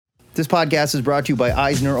This podcast is brought to you by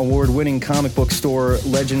Eisner Award-winning comic book store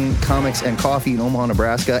Legend Comics and Coffee in Omaha,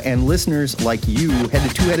 Nebraska, and listeners like you. Head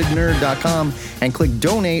to twoheadednerd.com and click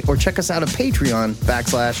donate or check us out at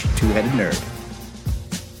Patreon/twoheadednerd.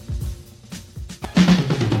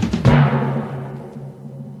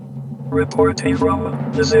 Reporting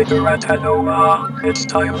from the Ziggurat at Omaha, it's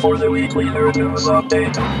time for the weekly Nerd News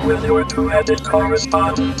Update with your two-headed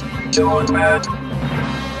correspondent, Joe and Matt.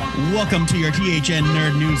 Welcome to your THN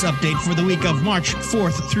Nerd News Update for the week of March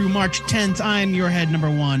 4th through March 10th. I'm your head number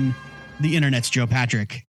one, the internet's Joe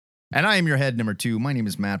Patrick. And I am your head number two. My name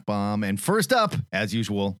is Matt Baum. And first up, as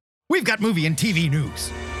usual, we've got movie and TV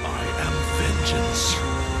news. I am vengeance.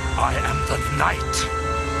 I am the night.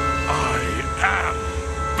 I am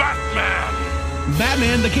Batman.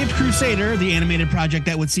 Batman, the Caped Crusader, the animated project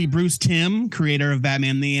that would see Bruce Timm, creator of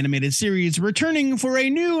Batman the Animated Series, returning for a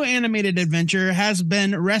new animated adventure, has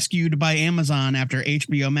been rescued by Amazon after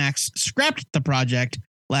HBO Max scrapped the project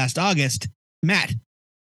last August. Matt,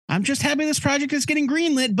 I'm just happy this project is getting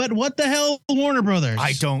greenlit, but what the hell, Warner Brothers?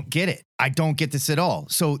 I don't get it. I don't get this at all.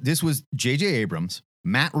 So this was J.J. Abrams,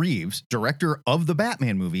 Matt Reeves, director of the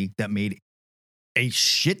Batman movie that made a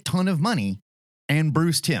shit ton of money, and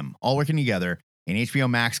Bruce Timm all working together. And HBO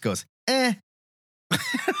Max goes, Like,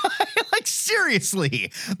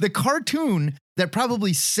 seriously, the cartoon that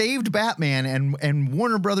probably saved Batman and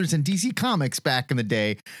Warner Brothers and DC Comics back in the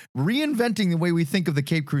day, reinventing the way we think of the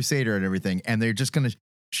Caped Crusader and everything. And they're just going to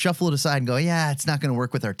shuffle it aside and go, yeah, it's not going to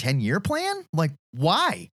work with our 10-year plan. Like,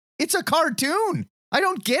 why? It's a cartoon. I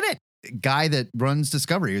don't get it. Guy that runs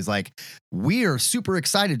Discovery is like, we are super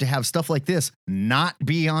excited to have stuff like this not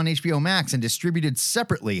be on HBO Max and distributed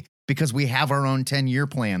separately because we have our own 10-year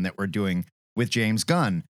plan that we're doing with James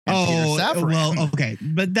Gunn and Peter Safran. Well, okay,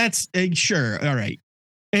 but that's sure. All right.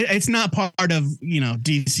 It's not part of,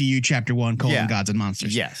 DCU Chapter 1, Gods and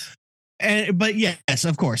Monsters. Yes. But yes,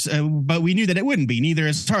 of course. But we knew that it wouldn't be. Neither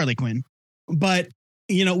is Harley Quinn. But,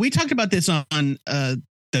 we talked about this on the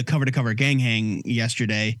Cover to Cover Gang Hang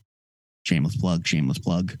yesterday. Shameless plug.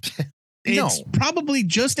 It's probably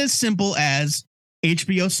just as simple as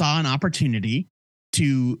HBO saw an opportunity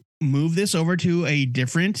to move this over to a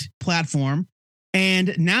different platform,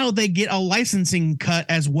 and now they get a licensing cut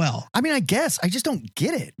as well. I mean, I guess I just don't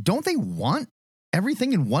get it. Don't they want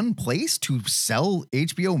everything in one place to sell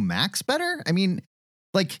HBO Max better? I mean,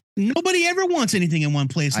 like, nobody ever wants anything in one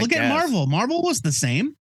place. Look at Marvel. Marvel was the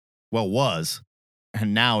same. Well, was.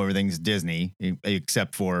 And now everything's Disney,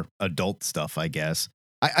 except for adult stuff, I guess.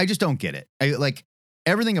 I just don't get it.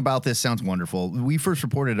 Everything about this sounds wonderful. We first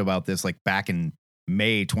reported about this like back in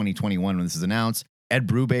May 2021 when this is announced. Ed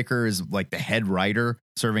Brubaker is like the head writer,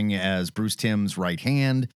 serving as Bruce Timm's right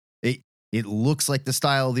hand. It looks like the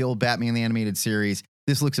style of the old Batman the Animated Series.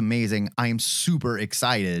 This looks amazing. I am super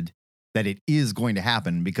excited that it is going to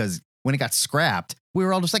happen because when it got scrapped, we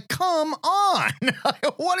were all just like, come on,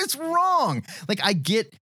 what is wrong? Like, I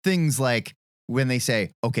get things like when they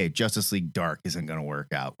say, okay, Justice League Dark isn't going to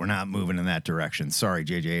work out. We're not moving in that direction. Sorry,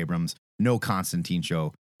 J.J. Abrams. No Constantine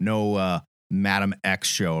show. No Madam X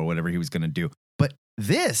show or whatever he was going to do. But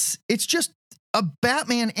it's just a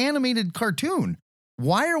Batman animated cartoon.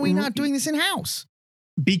 Why are we not doing this in-house?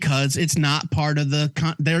 Because it's not part of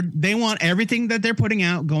they want everything that they're putting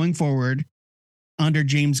out going forward under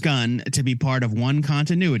James Gunn to be part of one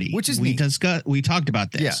continuity, which is neat. We talked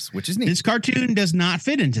about this. Yes, which is neat. This cartoon does not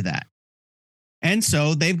fit into that. And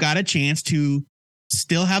so they've got a chance to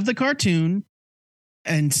still have the cartoon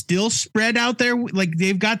and still spread out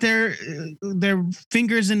they've got their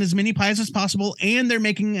fingers in as many pies as possible. And they're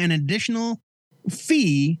making an additional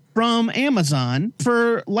fee from Amazon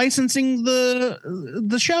for licensing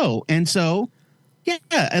the show. And so, yeah,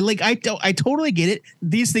 I totally get it.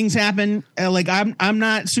 These things happen. I'm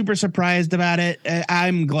not super surprised about it.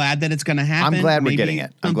 I'm glad that it's going to happen. I'm glad we're getting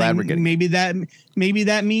it. Maybe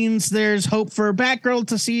that means there's hope for Batgirl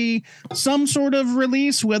to see some sort of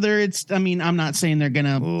release. Whether it's, I'm not saying they're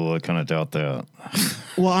gonna. Oh, I kind of doubt that.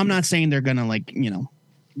 Well, I'm not saying they're gonna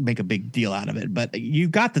make a big deal out of it. But you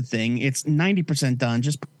got the thing. It's 90% done.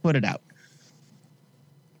 Just put it out.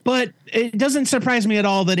 But it doesn't surprise me at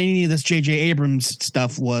all that any of this J.J. Abrams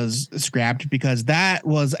stuff was scrapped because that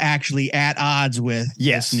was actually at odds with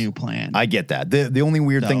this new plan. I get that. The only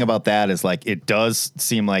weird thing about that is it does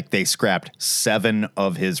seem like they scrapped 7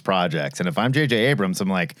 of his projects. And if I'm J.J. Abrams, I'm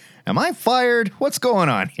like, am I fired? What's going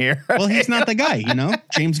on here? Well, he's not the guy,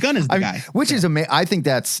 James Gunn is the guy. Which is amazing. I think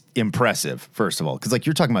that's impressive, first of all, because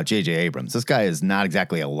you're talking about J.J. Abrams. This guy is not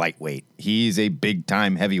exactly a lightweight. He's a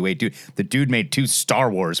big-time heavyweight dude. The dude made 2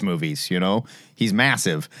 Star Wars movies, He's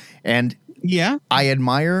massive. And Yeah. I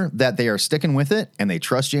admire that they are sticking with it and they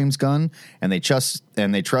trust James Gunn and they trust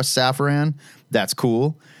Safran. That's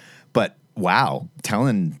cool. But wow,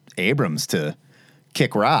 telling Abrams to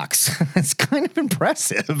kick rocks, it's kind of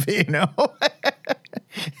impressive, you know?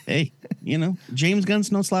 Hey, you know, James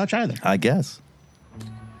Gunn's no slouch either. I guess.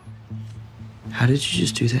 How did you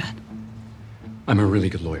just do that? I'm a really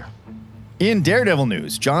good lawyer. In Daredevil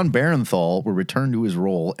news, John Barenthal will return to his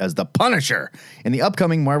role as the Punisher in the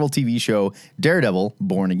upcoming Marvel TV show Daredevil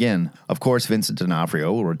Born Again. Of course, Vincent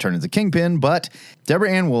D'Onofrio will return as the Kingpin, but Deborah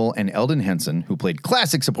Ann Wool and Eldon Henson, who played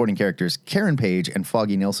classic supporting characters Karen Page and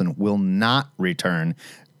Foggy Nelson, will not return.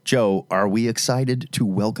 Joe, are we excited to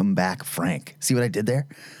welcome back Frank? See what I did there?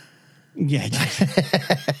 Yeah.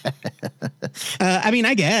 I mean,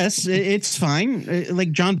 I guess it's fine.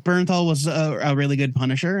 Like, John Bernthal was a really good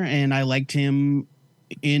Punisher, and I liked him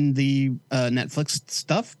in the Netflix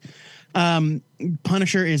stuff.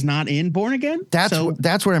 Punisher is not in Born Again.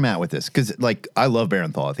 That's where I'm at with this, because like I love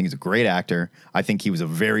Barenthal. I think he's a great actor. I think he was a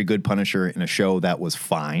very good Punisher in a show that was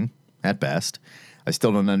fine at best. I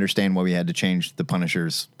still don't understand why we had to change the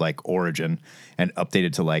Punisher's like origin and update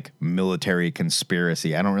it to like military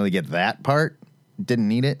conspiracy. I don't really get that part. Didn't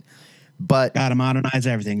need it, but gotta modernize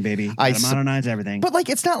everything, baby. Modernize everything. But like,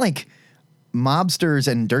 it's not like mobsters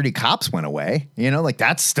and dirty cops went away. You know, like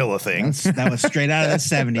that's still a thing. That was straight out of the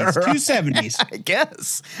 70s. Right. 270s. I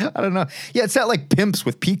guess. I don't know. Yeah, it's not like pimps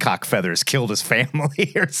with peacock feathers killed his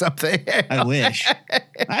family or something. I wish.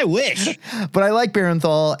 But I like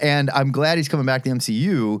Barenthal, and I'm glad he's coming back to the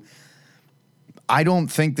MCU. I don't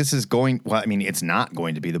think this is going. Well, I mean, it's not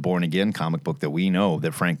going to be the Born Again comic book that we know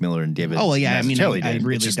that Frank Miller and David. Oh, well, yeah. I mean, Mazzucchelli I did.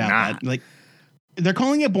 really It's just doubt not. that. Like, they're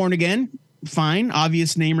calling it Born Again. Fine,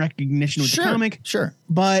 obvious name recognition with the comic. Sure.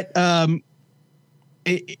 But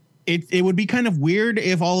it would be kind of weird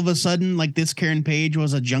if all of a sudden, like, this Karen Page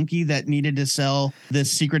was a junkie that needed to sell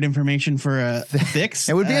this secret information for a fix.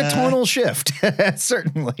 It would be a tonal shift,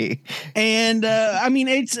 certainly. And I mean,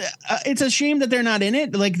 it's a shame that they're not in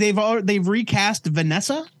it. Like, they've recast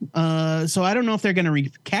Vanessa. So I don't know if they're going to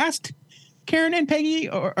recast Karen and Peggy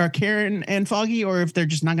or Karen and Foggy, or if they're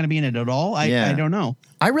just not going to be in it at all. I don't know.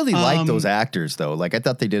 I really like those actors, though. Like, I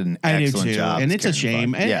thought they did an excellent job. And it's a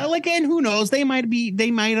shame. And and who knows? They might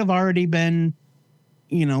have already been,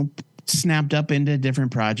 you know, snapped up into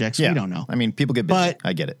different projects. Yeah. We don't know. I mean, people get busy. But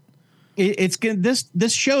I get it. It's good.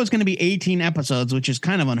 This show is going to be 18 episodes, which is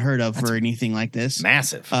kind of unheard of for anything like this.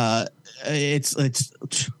 Massive. It's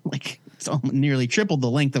like it's nearly triple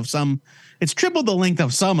the length of some. It's triple the length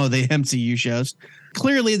of some of the MCU shows.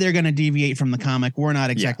 Clearly, they're going to deviate from the comic. We're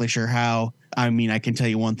not exactly sure how. I mean, I can tell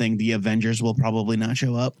you one thing: the Avengers will probably not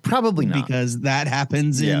show up. Probably not, because that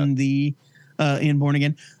happens in the in Born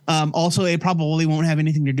Again. Also, it probably won't have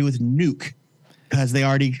anything to do with Nuke, because they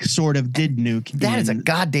already sort of did Nuke. That is a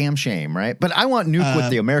goddamn shame, right? But I want Nuke with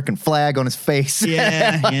the American flag on his face.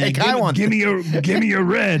 Yeah, give me a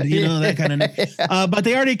red, you know, that kind of. But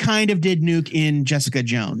they already kind of did Nuke in Jessica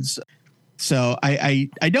Jones. So I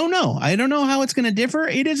don't know. I don't know how it's going to differ.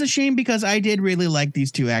 It is a shame because I did really like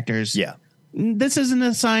these two actors. Yeah. This isn't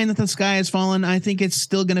a sign that the sky has fallen. I think it's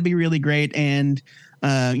still going to be really great. And,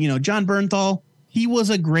 you know, John Bernthal, he was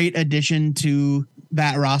a great addition to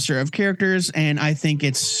that roster of characters. And I think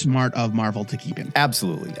it's smart of Marvel to keep him.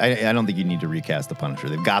 Absolutely. I don't think you need to recast the Punisher.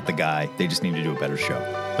 They've got the guy. They just need to do a better show.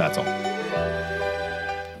 That's all.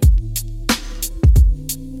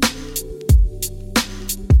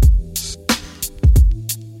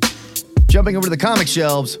 Jumping over to the comic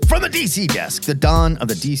shelves, from the DC desk, the dawn of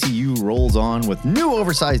the DCU rolls on with new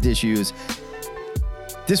oversized issues.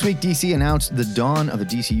 This week, DC announced the dawn of the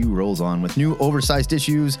DCU rolls on with new oversized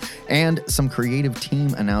issues and some creative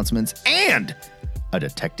team announcements and a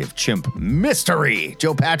Detective Chimp mystery.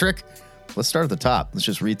 Joe Patrick, let's start at the top. Let's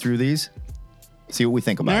just read through these, see what we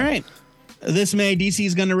think about it. All right. This May, DC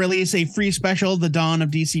is going to release a free special, The Dawn of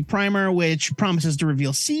DC Primer, which promises to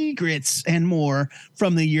reveal secrets and more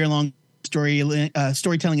from the year-long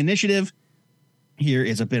storytelling initiative. Here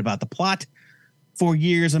is a bit about the plot. For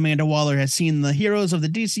years, Amanda Waller has seen the heroes of the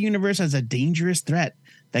DC universe as a dangerous threat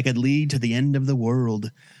that could lead to the end of the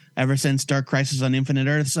world. Ever since Dark Crisis on Infinite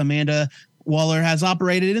Earths, Amanda Waller has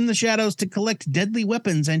operated in the shadows to collect deadly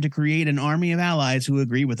weapons and to create an army of allies who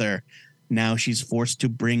agree with her. Now she's forced to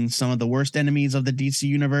bring some of the worst enemies of the DC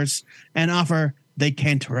universe an offer they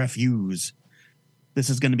can't refuse. This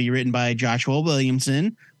is going to be written by Joshua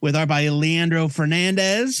Williamson with art by Leandro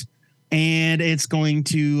Fernandez, and it's going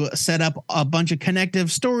to set up a bunch of connective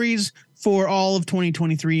stories for all of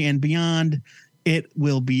 2023 and beyond. it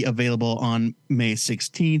will be available on May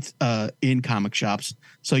 16th in comic shops.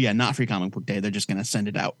 So yeah, not Free Comic Book Day. They're just going to send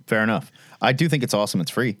it out. Fair enough. I do think it's awesome.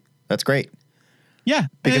 It's free. That's great. Yeah,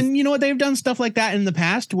 Because- and you know what? They've done stuff like that in the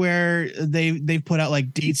past where they've put out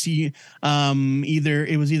like DC.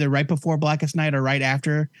 Either right before Blackest Night or right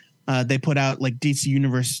after. They put out like DC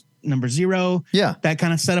Universe number 0. Yeah. That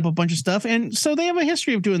kind of set up a bunch of stuff, and so they have a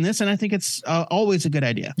history of doing this, and I think it's always a good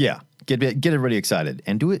idea. Yeah. Get everybody excited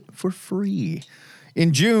and do it for free.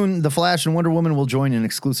 In June, The Flash and Wonder Woman will join an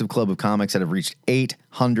exclusive club of comics that have reached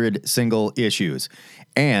 800 single issues.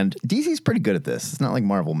 And DC's pretty good at this. It's not like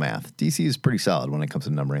Marvel math. DC is pretty solid when it comes to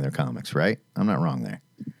numbering their comics, right? I'm not wrong there.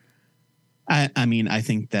 I mean, I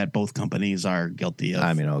think that both companies are guilty of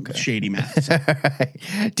Okay. shady math.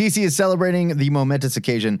 DC is celebrating the momentous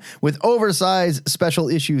occasion with oversized special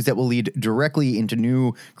issues that will lead directly into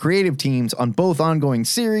new creative teams on both ongoing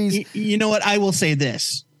series. You know what? I will say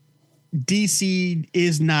this. DC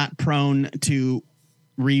is not prone to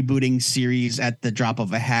rebooting series at the drop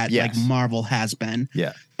of a hat Yes. like Marvel has been.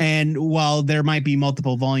 Yeah. And while there might be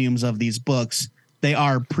multiple volumes of these books, they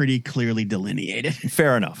are pretty clearly delineated.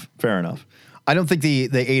 Fair enough. I don't think the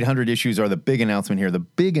 800 issues are the big announcement here. The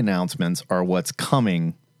big announcements are what's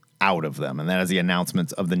coming out of them, and that is the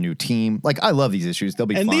announcements of the new team. Like, I love these issues. They'll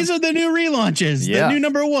be And fun. these are the new relaunches, Yeah. the new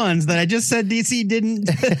number ones that I just said DC didn't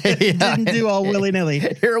do all willy-nilly.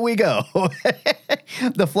 Here we go.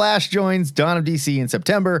 The Flash joins Dawn of DC in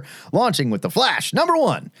September, launching with The Flash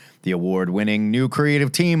 #1, the award-winning new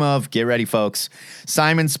creative team of, get ready, folks,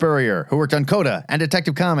 Simon Spurrier, who worked on Coda and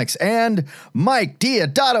Detective Comics, and Mike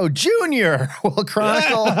Diodato Jr. will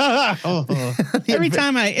chronicle. Every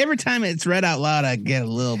time it's read out loud, I get a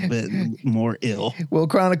little bit more ill. Will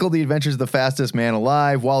chronicle the adventures of the fastest man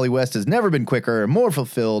alive. Wally West has never been quicker, more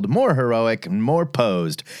fulfilled, more heroic, and more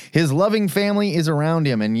posed. His loving family is around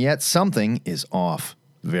him, and yet something is off.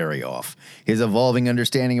 Very off. His evolving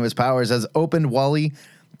understanding of his powers has opened Wally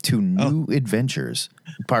to new adventures.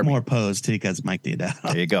 Pardon me. More posed because Mike Diodato.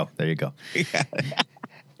 There you go.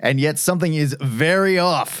 And yet something is very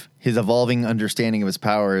off. His evolving understanding of his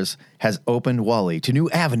powers has opened Wally to new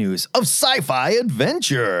avenues of sci-fi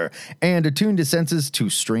adventure and attuned his senses to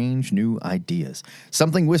strange new ideas.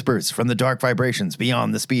 Something whispers from the dark vibrations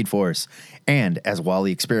beyond the Speed Force. And as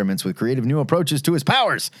Wally experiments with creative new approaches to his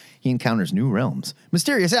powers, he encounters new realms,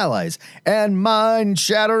 mysterious allies, and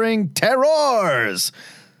mind-shattering terrors.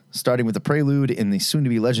 Starting with the prelude in the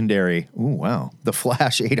soon-to-be legendary, The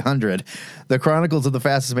Flash 800, the Chronicles of the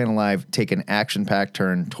Fastest Man Alive take an action-packed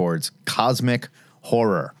turn towards cosmic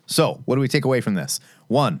horror. So, what do we take away from this?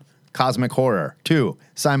 1, cosmic horror. 2,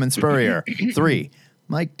 Simon Spurrier. 3,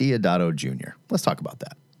 Mike Diodato Jr. Let's talk about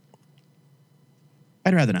that.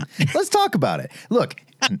 I'd rather not. Let's talk about it. Look,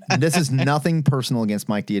 this is nothing personal against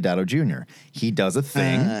Mike Diodato Jr. He does a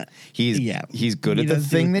thing. He's good at the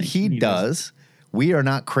thing that he does. We are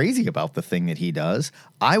not crazy about the thing that he does.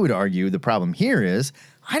 I would argue the problem here is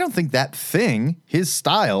I don't think that thing, his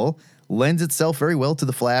style, lends itself very well to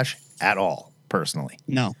the Flash at all, personally.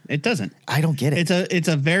 No, it doesn't. I don't get it. It's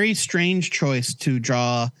a very strange choice to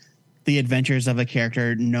draw the adventures of a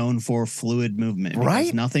character known for fluid movement. Because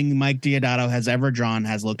Right? nothing Mike Diodato has ever drawn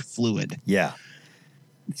has looked fluid. Yeah.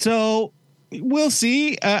 So we'll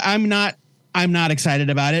see. I'm not excited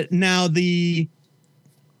about it. Now, the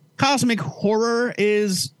cosmic horror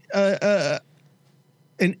is an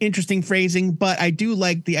interesting phrasing, but I do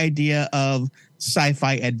like the idea of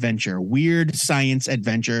sci-fi adventure, weird science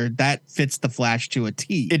adventure that fits the Flash to a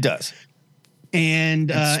T. It does.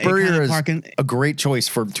 And Spurrier is a great choice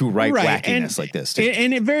to write wackiness like this. Too.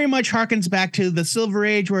 And it very much harkens back to the Silver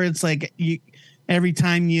Age, where it's like every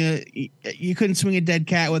time you couldn't swing a dead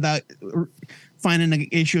cat without finding an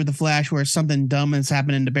issue of the Flash where something dumb is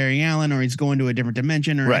happening to Barry Allen, or he's going to a different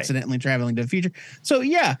dimension, or accidentally traveling to the future. So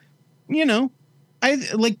yeah, I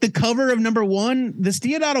like the cover of #1. This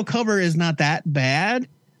Diodato cover is not that bad,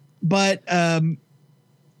 but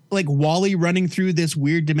like Wally running through this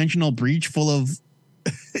weird dimensional breach full of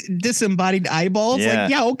disembodied eyeballs. Yeah.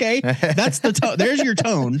 Like, yeah, okay, that's the tone. There's your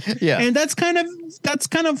tone. Yeah, and that's kind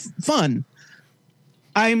of fun.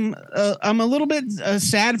 I'm a little bit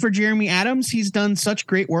sad for Jeremy Adams. He's done such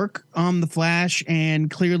great work on The Flash,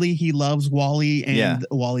 and clearly he loves Wally and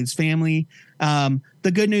Wally's family.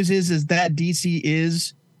 The good news is that DC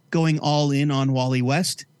is going all in on Wally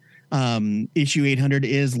West. Issue 800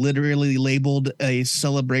 is literally labeled a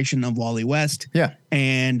celebration of Wally West. Yeah.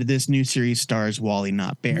 And this new series stars Wally,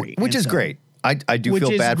 not Barry. Which is great. I do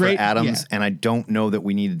feel bad for Adams, and I don't know that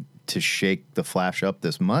we need to shake the Flash up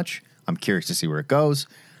this much. I'm curious to see where it goes.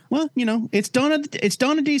 Well, it's Dawn of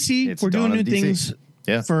DC. We're doing new things.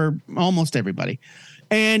 for almost everybody.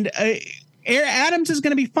 And Adams is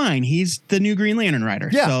going to be fine. He's the new Green Lantern writer.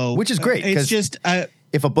 Yeah, so which is great. It's just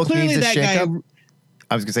if a book needs a that shakeup,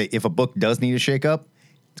 I was going to say, if a book does need a shakeup,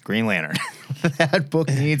 it's Green Lantern. That book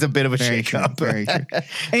needs a bit of a shakeup. Very true.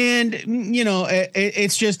 And, you know,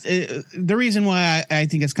 it's just the reason why I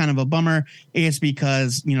think it's kind of a bummer is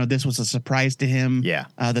because, you know, this was a surprise to him. Yeah.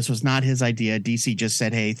 This was not his idea. DC just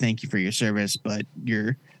said, hey, thank you for your service, but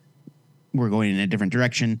we're going in a different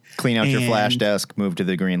direction. Clean out your Flash desk, move to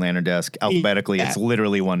the Green Lantern desk. Alphabetically, it's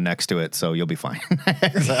literally one next to it, so you'll be fine.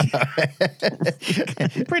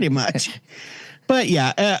 Pretty much. But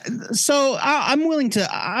yeah, so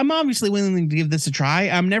I'm obviously willing to give this a try.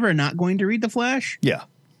 I'm never not going to read The Flash. Yeah.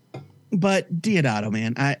 But Deodato,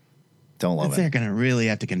 man, don't love they're him. going to really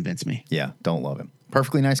have to convince me. Yeah, don't love him.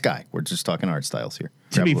 Perfectly nice guy. We're just talking art styles here.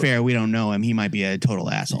 To be fair, we don't know him. He might be a total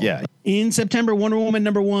asshole. Yeah. In September, Wonder Woman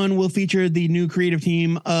 #1 will feature the new creative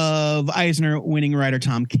team of Eisner-winning writer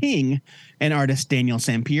Tom King and artist Daniel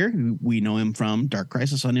Sampier, who we know him from Dark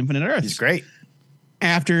Crisis on Infinite Earths. He's great.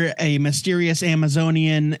 After a mysterious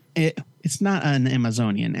Amazonian, it's not an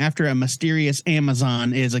Amazonian. After a mysterious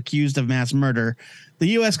Amazon is accused of mass murder, the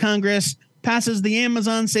U.S. Congress passes the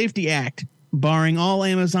Amazon Safety Act, barring all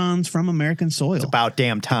Amazons from American soil. It's about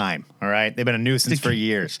damn time. All right. They've been a nuisance for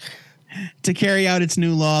years. To carry out its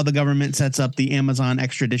new law, the government sets up the Amazon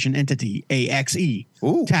Extradition Entity, AXE,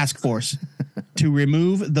 task force to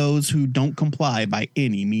remove those who don't comply by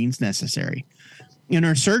any means necessary. In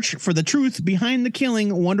her search for the truth behind the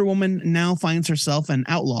killing, Wonder Woman now finds herself an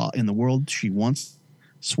outlaw in the world she once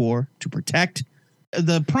swore to protect.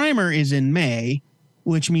 The primer is in May,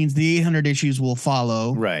 which means the 800 issues will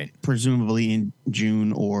follow, right? Presumably in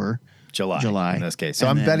June or July in this case. So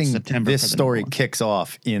I'm betting this story kicks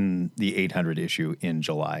off in the 800 issue in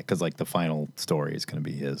July because like the final story is going to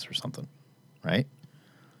be his or something, right?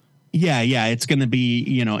 Yeah, it's going to be,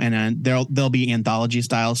 you know, and there'll be anthology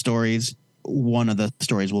style stories. One of the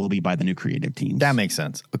stories will be by the new creative team. That makes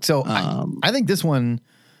sense. So I think this one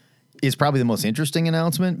is probably the most interesting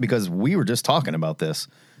announcement because we were just talking about this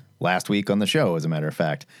last week on the show, as a matter of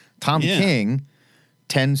fact. Tom King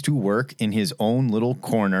tends to work in his own little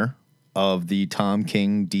corner of the Tom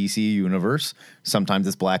King DC universe. Sometimes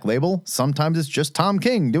it's Black Label. Sometimes it's just Tom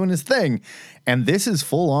King doing his thing. And this is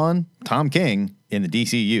full on Tom King in the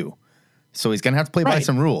DCU. So he's going to have to play by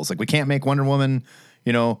some rules. Like we can't make Wonder Woman,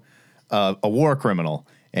 you know, a war criminal.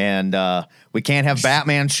 And we can't have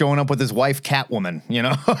Batman showing up with his wife, Catwoman, you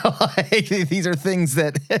know? Like, these are things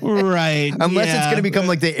that... Right. Unless it's going to become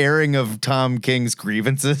like the airing of Tom King's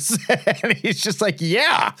grievances. And he's just like,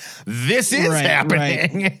 yeah, this is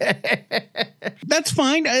happening. Right. That's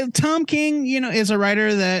fine. Tom King, you know, is a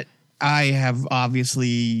writer that I have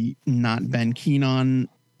obviously not been keen on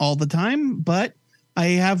all the time, but I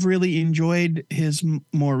have really enjoyed his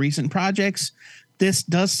more recent projects. This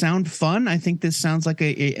does sound fun. I think this sounds like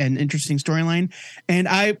an interesting storyline. And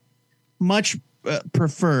I much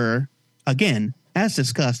prefer, again, as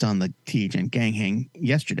discussed on the THN Gang Hang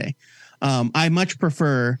yesterday, I much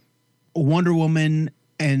prefer Wonder Woman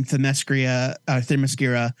and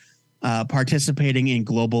Themyscira participating in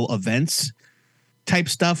global events type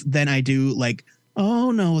stuff than I do like,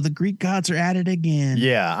 oh no, the Greek gods are at it again.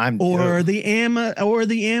 Yeah, the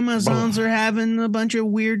Amazons are having a bunch of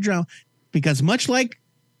weird drama. Because much like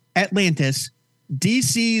Atlantis,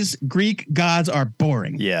 DC's Greek gods are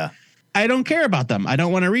boring. Yeah. I don't care about them. I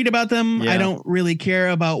don't want to read about them. Yeah. I don't really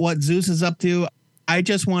care about what Zeus is up to. I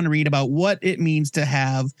just want to read about what it means to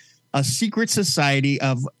have a secret society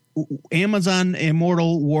of Amazon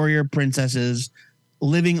immortal warrior princesses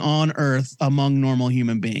living on Earth among normal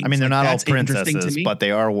human beings. I mean, they're not all interesting princesses, but they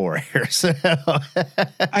are warriors.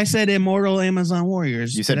 I said immortal Amazon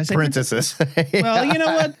warriors. You said princesses. Well, you know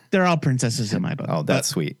what? They're all princesses in my book. Oh, that's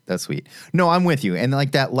sweet. That's sweet. No, I'm with you. And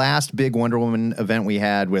like that last big Wonder Woman event we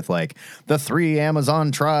had with like the 3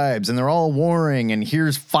 Amazon tribes and they're all warring and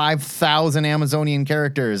here's 5,000 Amazonian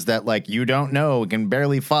characters that like you don't know, can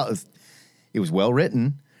barely follow. It was well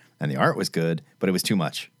written and the art was good, but it was too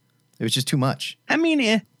much. It was just too much. I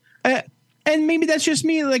mean, and maybe that's just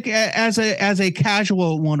me. Like as a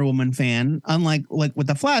casual Wonder Woman fan, unlike like with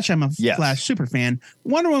the Flash, I'm a Flash super fan.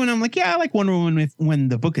 Wonder Woman, I'm like, yeah, I like Wonder Woman when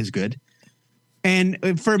the book is good.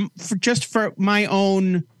 And for my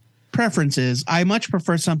own preferences, I much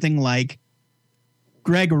prefer something like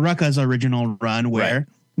Greg Rucka's original run, where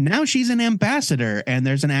now she's an ambassador and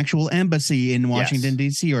there's an actual embassy in Washington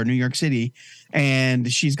D.C. or New York City,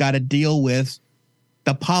 and she's got to deal with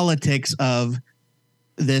the politics of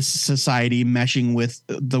this society meshing with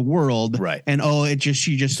the world. Right. And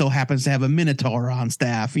she just so happens to have a Minotaur on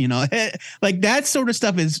staff, like that sort of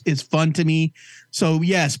stuff is fun to me. So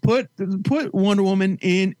yes, put Wonder Woman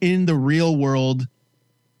in the real world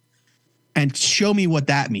and show me what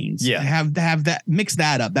that means. Yeah. Have that, mix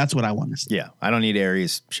that up. That's what I want to see. Yeah. I don't need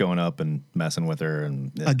Ares showing up and messing with her.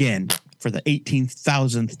 And Again, for the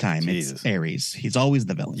 18,000th time, Jesus. it's Ares. He's always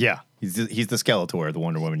the villain. yeah, he's the Skeletor of the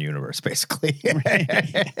Wonder Woman universe, basically.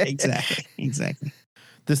 Exactly.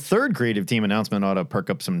 This third creative team announcement ought to perk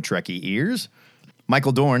up some Trekkie ears.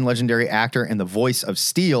 Michael Dorn, legendary actor and the voice of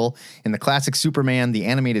Steel in the classic Superman, the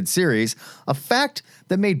animated series, a fact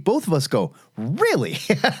that made both of us go, really?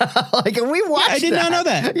 Like, and we watched I did not know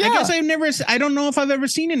that. Yeah. I guess I don't know if I've ever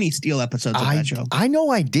seen any Steel episodes of that show. I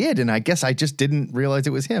know I did, and I guess I just didn't realize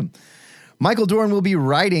it was him. Michael Dorn will be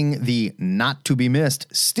writing the not-to-be-missed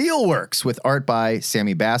Steelworks with art by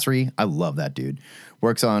Sammy Basri. I love that dude.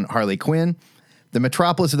 Works on Harley Quinn. The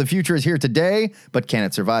metropolis of the future is here today, but can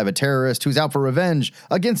it survive a terrorist who's out for revenge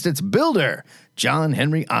against its builder, John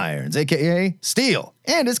Henry Irons, a.k.a. Steel,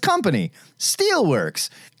 and his company, Steelworks,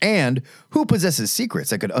 and who possesses secrets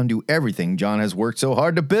that could undo everything John has worked so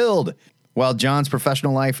hard to build? While John's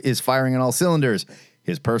professional life is firing on all cylinders,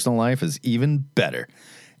 his personal life is even better.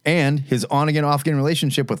 And his on-again, off-again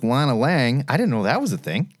relationship with Lana Lang, I didn't know that was a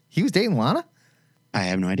thing. He was dating Lana? I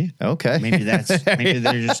have no idea. Okay. Maybe they're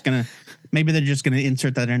just gonna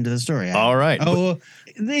insert that into the story. All right.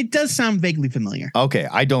 It does sound vaguely familiar. Okay,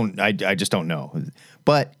 I just don't know.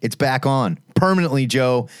 But it's back on permanently,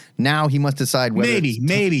 Joe. Now he must decide whether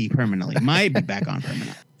Maybe permanently. Might be back on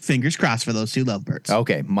permanent. Fingers crossed for those two lovebirds.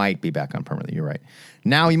 Okay, might be back on permanently. You're right.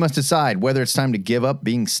 Now he must decide whether it's time to give up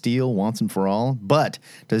being Steel once and for all. But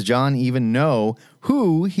does John even know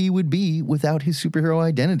who he would be without his superhero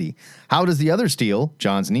identity? How does the other Steel,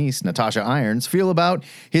 John's niece, Natasha Irons, feel about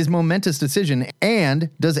his momentous decision? And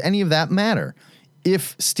does any of that matter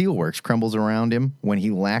if Steelworks crumbles around him when he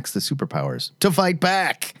lacks the superpowers to fight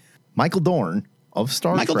back? Michael Dorn of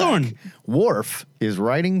Star Michael Trek. Dorn. Worf is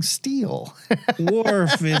writing Steel.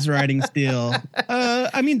 Worf is writing Steel.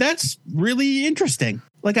 I mean, that's really interesting.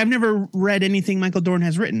 Like, I've never read anything Michael Dorn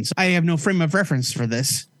has written, so I have no frame of reference for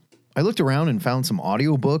this. I looked around and found some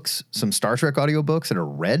audiobooks, some Star Trek audiobooks that are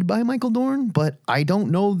read by Michael Dorn, but I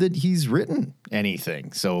don't know that he's written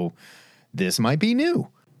anything. So this might be new.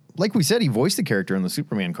 Like we said, he voiced the character in the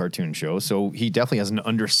Superman cartoon show, so he definitely has an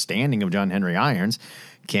understanding of John Henry Irons.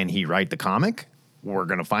 Can he write the comic? We're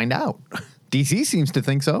going to find out. DC seems to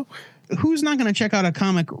think so. Who's not going to check out a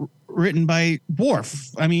comic written by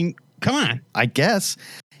Worf? I mean, come on. I guess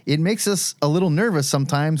it makes us a little nervous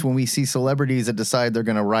sometimes when we see celebrities that decide they're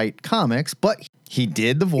going to write comics, but he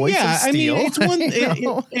did the voice of Steel. I mean, it's one.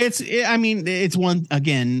 It's one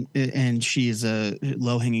again, and she's a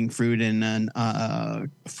low-hanging fruit and a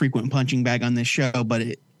frequent punching bag on this show, but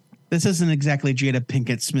this isn't exactly Jada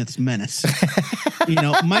Pinkett Smith's Menace.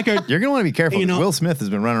 Michael, you're going to want to be careful. Will Smith has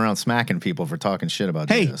been running around smacking people for talking shit about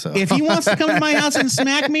Jada. So. If he wants to come to my house and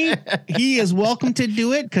smack me, he is welcome to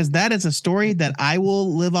do it, because that is a story that I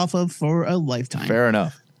will live off of for a lifetime. Fair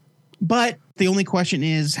enough. But the only question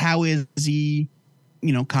is, how is he?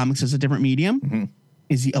 Comics is a different medium. Mm-hmm.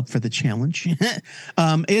 Is he up for the challenge?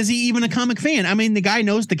 Is he even a comic fan? I mean, the guy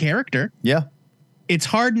knows the character. Yeah. It's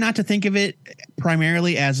hard not to think of it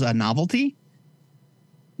primarily as a novelty,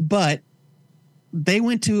 but they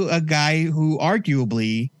went to a guy who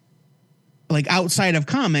arguably, like outside of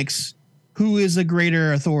comics, who is a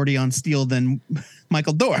greater authority on Steel than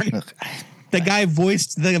Michael Dorn. The guy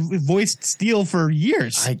voiced Steel for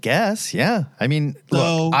years. I guess, yeah. I mean,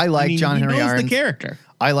 look, I like John Henry Irons. The character.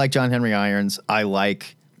 I like John Henry Irons. I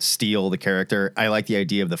like Steel, the character. I like the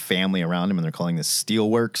idea of the family around him, and they're calling this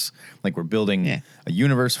Steelworks. Like, we're building a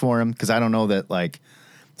universe for him, because I don't know that, like,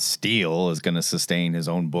 Steel is going to sustain his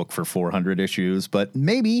own book for 400 issues, but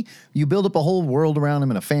maybe you build up a whole world around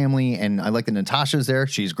him and a family, and I like that Natasha's there.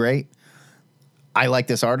 She's great. I like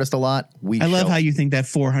this artist a lot. I love how you think that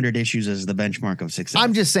 400 issues is the benchmark of success.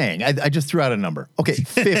 I'm just saying. I just threw out a number. Okay,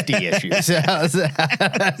 50 issues. How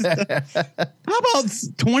about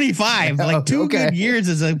 25? Like two good years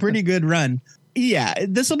is a pretty good run. Yeah,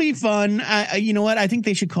 this will be fun. You know what? I think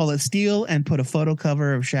they should call it Steel and put a photo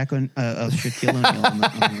cover of Shaquille O'Neal on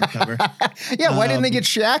the cover. Yeah, why didn't they get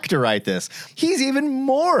Shaq to write this? He's even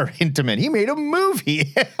more intimate. He made a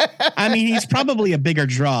movie. I mean, he's probably a bigger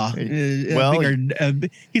draw. He's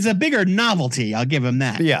a bigger novelty. I'll give him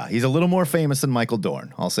that. Yeah, he's a little more famous than Michael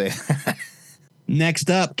Dorn. I'll say. Next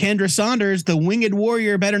up, Kendra Saunders, the winged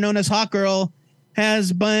warrior, better known as Hawkgirl,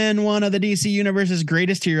 has been one of the DC Universe's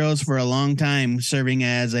greatest heroes for a long time, serving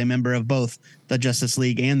as a member of both the Justice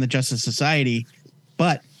League and the Justice Society.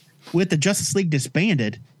 But with the Justice League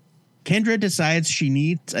disbanded, Kendra decides she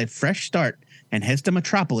needs a fresh start and heads to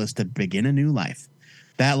Metropolis to begin a new life.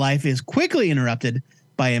 That life is quickly interrupted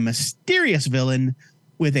by a mysterious villain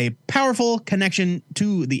with a powerful connection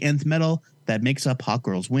to the nth metal that makes up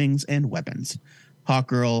Hawkgirl's wings and weapons.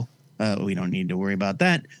 Hawkgirl, we don't need to worry about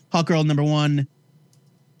that. Hawkgirl #1.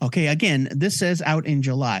 Okay, again, this says out in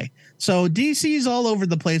July. So DC's all over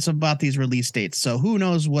the place about these release dates. So who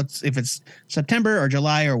knows if it's September or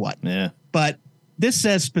July or what. Yeah. But this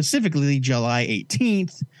says specifically July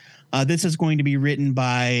 18th. This is going to be written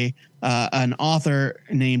by an author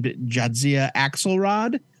named Jadzia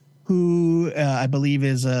Axelrod, who I believe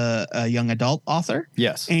is a young adult author.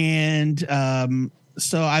 Yes. And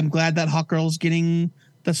so I'm glad that Hawkgirl's getting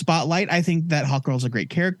the spotlight. I think that Hawkgirl's a great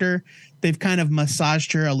character. They've kind of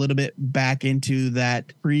massaged her a little bit back into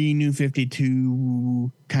that pre-New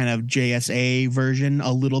 52 kind of JSA version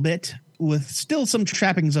a little bit, with still some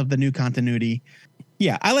trappings of the new continuity.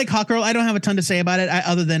 Yeah, I like Hawkgirl. I don't have a ton to say about it,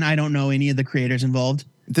 other than I don't know any of the creators involved.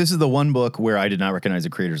 This is the one book where I did not recognize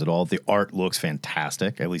the creators at all. The art looks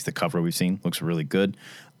fantastic. At least the cover we've seen looks really good.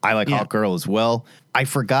 I like Hawkgirl as well. I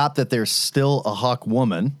forgot that there's still a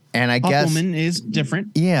Hawkwoman, and I guess Hawkwoman is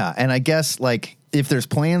different. Yeah, and I guess like if there's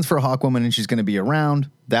plans for Hawkwoman and she's going to be around,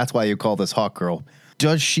 that's why you call this Hawkgirl.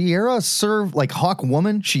 Does Shiera serve like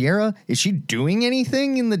Hawkwoman? Shiera, is she doing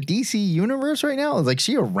anything in the DC universe right now? Is like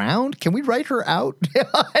she around? Can we write her out?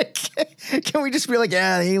 Can we just be like,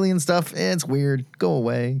 yeah, alien stuff, it's weird, go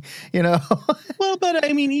away, you know? Well, but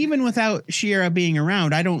I mean, even without Shiera being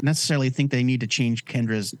around, I don't necessarily think they need to change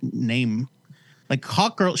Kendra's name. Like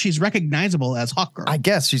Hawkgirl, she's recognizable as Hawkgirl. I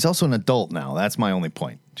guess she's also an adult now. That's my only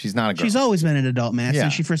point. She's not a girl. She's always been an adult, man. Yeah.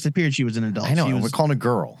 Since she first appeared, she was an adult. I know. She We're was, calling a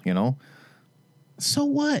girl, you know? so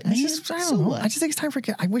what? Man? I don't So know. what? I just think it's time for.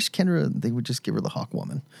 I wish Kendra, they would just give her the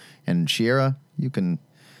Hawkwoman. And Shiera, you can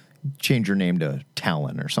change your name to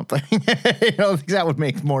Talon or something. You know, that would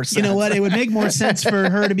make more sense. You know what? It would make more sense for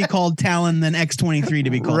her to be called Talon than X-23 to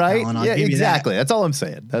be called right? Talon. I'll Yeah, give you exactly. That's all I'm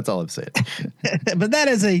saying. That's all I'm saying. that. But that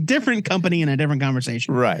is a different company and a different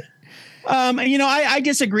conversation. Right. You know, I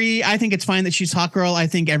disagree. I think it's fine that she's Hawkgirl. I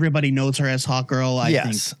think everybody knows her as Hawkgirl.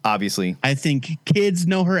 Yes, obviously. I think kids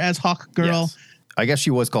know her as Hawkgirl. Yes. I guess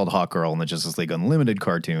she was called Hawkgirl in the Justice League Unlimited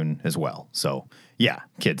cartoon as well. So, yeah,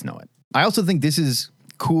 kids know it. I also think this is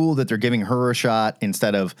cool that they're giving her a shot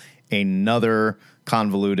instead of another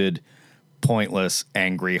convoluted, pointless,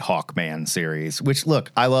 angry Hawkman series. Which,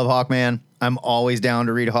 look, I love Hawkman. I'm always down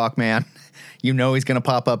to read Hawkman. You know he's going to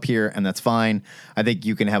pop up here, and that's fine. I think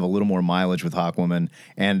you can have a little more mileage with Hawkwoman.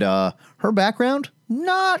 And her background,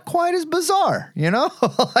 not quite as bizarre, you know?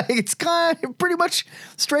 Like, it's kind of pretty much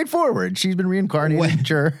straightforward. She's been reincarnated,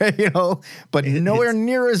 sure, you know, but nowhere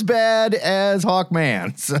near as bad as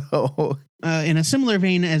Hawkman. So... in a similar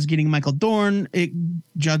vein as getting Michael Dorn,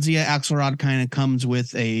 Jadzia Axelrod kind of comes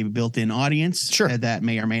with a built-in audience that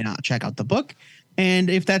may or may not check out the book. And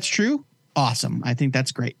if that's true, awesome. I think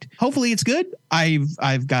that's great. Hopefully it's good.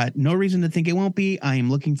 I've got no reason to think it won't be. I am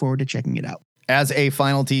looking forward to checking it out. As a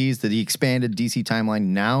final tease, the expanded DC timeline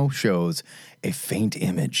now shows a faint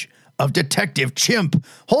image of Detective Chimp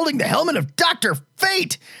holding the helmet of Dr.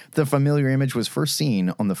 Fate. The familiar image was first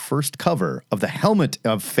seen on the first cover of the Helmet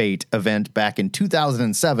of Fate event back in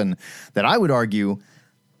 2007 that I would argue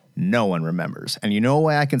no one remembers. And you know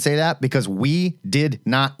why I can say that? Because we did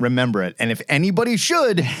not remember it. And if anybody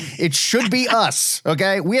should, it should be us.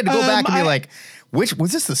 Okay? We had to go back and be like, which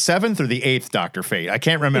was this, the 7th or the 8th Dr. Fate? I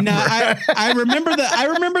can't remember. No, I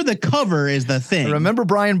remember the cover is the thing. I remember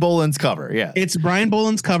Brian Boland's cover. Yeah. It's Brian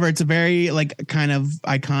Boland's cover. It's a very like kind of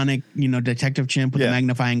iconic, you know, Detective Chimp with a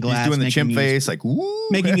magnifying glass. He's doing the chimp face, like, woo.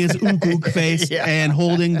 Making his ook face and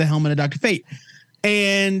holding the helmet of Dr. Fate.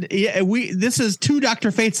 And this is 2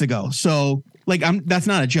 Dr. Fates ago. So like, that's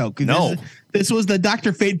not a joke. No, this was the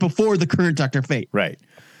Dr. Fate before the current Dr. Fate. Right.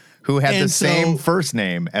 Who had the same first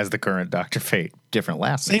name as the current Dr. Fate. Different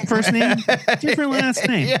last name. Same first name, different last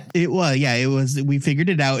name. Yeah. It was. We figured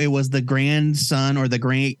it out. It was the grandson or the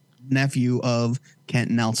great nephew of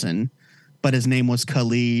Kent Nelson, but his name was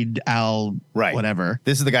Khalid Al whatever.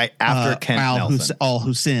 This is the guy after Kent Nelson. Al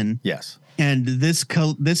Hussein. Yes. And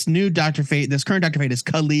this new Dr. Fate, this current Dr. Fate is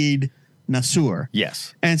Khalid Nasur.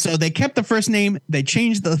 Yes. And so they kept the first name. They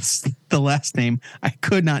changed the last name. I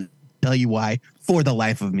could not tell you why for the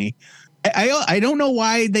life of me. I don't know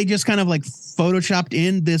why they just kind of like photoshopped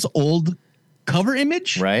in this old cover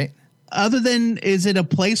image. Right. other than, is it a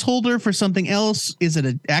placeholder for something else? Is it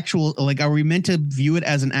an actual, like, are we meant to view it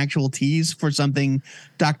as an actual tease for something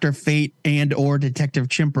Dr. Fate and or Detective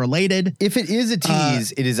Chimp related? If it is a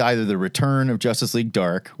tease, it is either the return of Justice League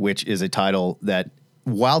Dark, which is a title that,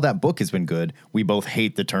 while that book has been good, we both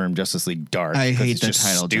hate the term Justice League Dark. I 'cause hate it's the just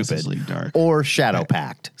title stupid. Justice League Dark. Or Shadow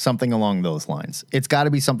Pact, something along those lines. It's got to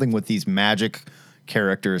be something with these magic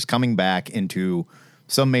characters coming back into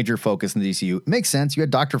some major focus in the DCU. It makes sense. You had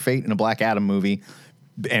Dr. Fate in a Black Adam movie,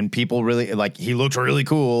 and people really, like, he looked really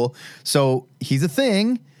cool. So he's a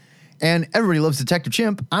thing. And everybody loves Detective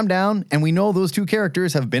Chimp. I'm down. And we know those two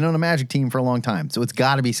characters have been on a magic team for a long time. So it's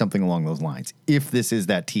got to be something along those lines, if this is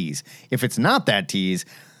that tease. If it's not that tease,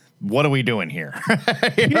 what are we doing here?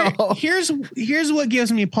 You know? Here's what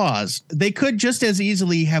gives me pause. They could just as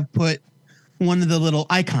easily have put one of the little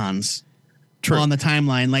icons on the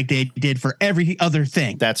timeline like they did for every other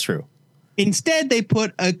thing. That's true. Instead, they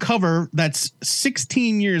put a cover that's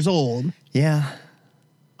 16 years old. Yeah.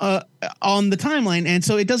 On the timeline, and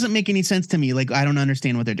so it doesn't make any sense to me. Like, I don't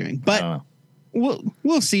understand what they're doing, but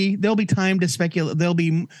we'll see. There'll be time to speculate. There'll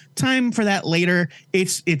be time for that later.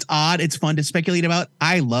 It's odd. It's fun to speculate about.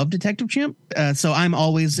 I love Detective Chimp, so I'm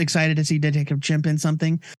always excited to see Detective Chimp in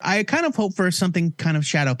something. I kind of hope for something kind of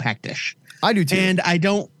Shadow Pact-ish. I do too. And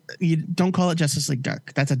you don't call it Justice League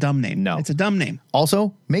Dark. That's a dumb name. No, it's a dumb name.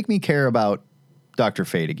 Also, make me care about Dr.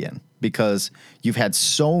 Fate again, because you've had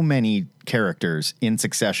so many characters in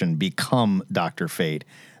succession become Dr. Fate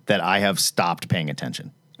that I have stopped paying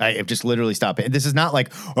attention. I have just literally stopped paying. This is not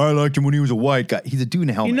like, I liked him when he was a white guy. He's a dude in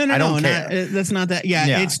a helmet. I don't care. That's not that.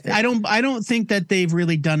 Yeah, I don't think that they've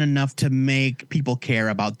really done enough to make people care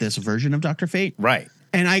about this version of Dr. Fate. Right.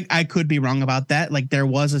 And I could be wrong about that. Like, there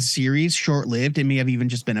was a series, short-lived. It may have even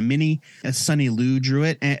just been a mini. Sonny Liu drew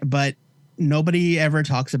it, but nobody ever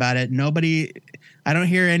talks about it. I don't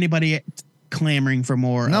hear anybody clamoring for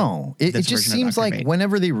more. No, it just seems like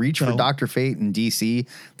whenever they reach for Dr. Fate in DC,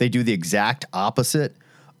 they do the exact opposite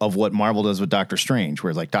of what Marvel does with Doctor Strange, where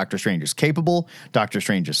it's like Doctor Strange is capable, Doctor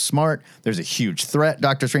Strange is smart, there's a huge threat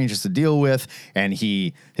Doctor Strange has to deal with, and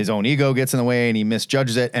his own ego gets in the way and he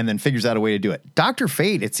misjudges it and then figures out a way to do it. Dr.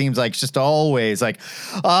 Fate, it seems like, it's just always like,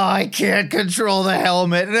 oh, I can't control the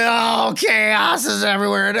helmet. No, chaos is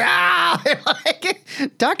everywhere. No.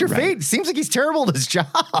 Dr. Fate seems like he's terrible at his job,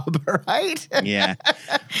 right? Yeah.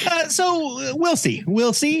 So we'll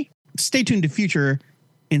see. Stay tuned to future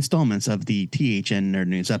installments of the THN Nerd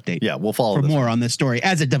News Update. Yeah, we'll follow for more on this story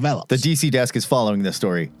as it develops. The DC desk is following this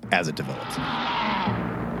story as it develops.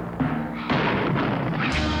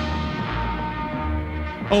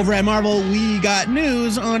 Over at Marvel, we got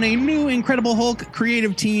news on a new Incredible Hulk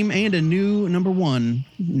creative team and a new number one,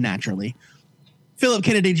 naturally. Philip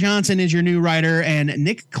Kennedy Johnson is your new writer, and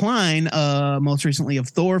Nick Klein, most recently of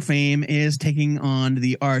Thor fame, is taking on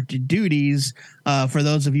the art duties. For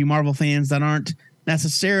those of you Marvel fans that aren't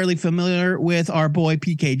necessarily familiar with our boy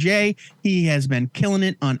PKJ, he has been killing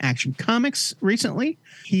it on Action Comics recently.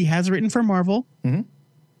 He has written for Marvel. Mm-hmm.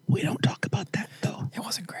 We don't talk about that, though. It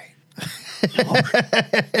wasn't great.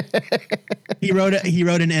 He wrote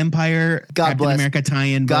an Empire Captain America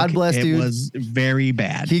tie-in book. God bless, dude. It was very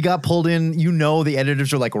bad. He got pulled in. The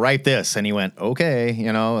editors were like, write this, and he went,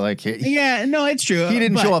 okay, like. Yeah, no, it's true. He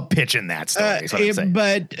didn't show up pitching that story. Is what I'm saying.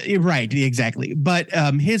 But right, exactly. But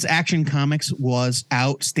his Action Comics was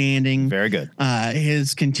outstanding. Very good.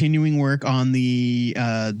 His continuing work on the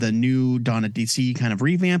new Dawn of DC kind of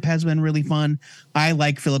revamp has been really fun. I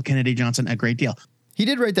like Philip Kennedy Johnson a great deal. He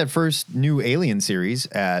did write that first new Alien series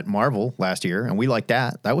at Marvel last year, and we liked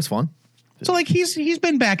that. That was fun. So, like, he's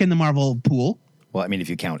been back in the Marvel pool. Well, I mean, if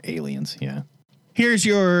you count Aliens, yeah. Here's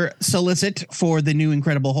your solicit for the new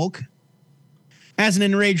Incredible Hulk. As an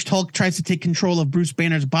enraged Hulk tries to take control of Bruce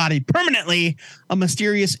Banner's body permanently, a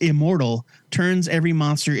mysterious immortal turns every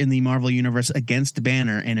monster in the Marvel Universe against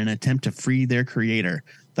Banner in an attempt to free their creator,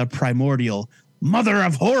 the primordial Mother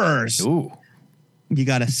of Horrors. Ooh. You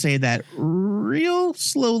got to say that real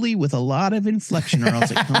slowly with a lot of inflection, or else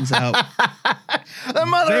it comes out. The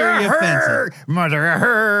mother of her, mother of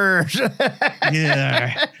hers.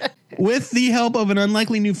 Yeah. With the help of an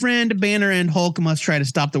unlikely new friend, Banner and Hulk must try to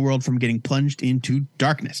stop the world from getting plunged into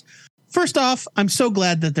darkness. First off, I'm so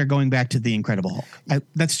glad that they're going back to the Incredible Hulk. I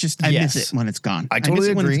miss it when it's gone. I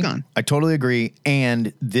totally agree. I totally agree.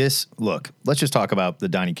 And let's just talk about the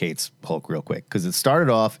Donny Cates Hulk real quick, because it started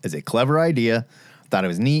off as a clever idea. Thought it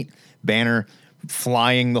was neat. Banner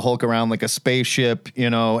flying the Hulk around like a spaceship,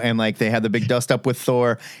 and like they had the big dust up with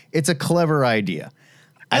Thor. It's a clever idea.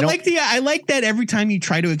 I like that every time you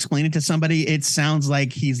try to explain it to somebody, it sounds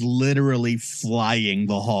like he's literally flying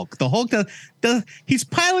the Hulk. The Hulk he's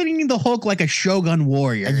piloting the Hulk like a Shogun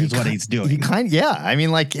warrior is what he's doing. I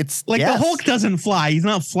mean, like it's like the Hulk doesn't fly. He's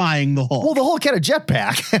not flying the Hulk. Well, the Hulk had a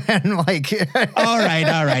jetpack and like all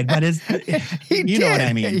right. But you know what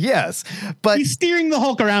I mean. Yes. But he's steering the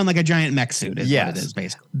Hulk around like a giant mech suit is what it is,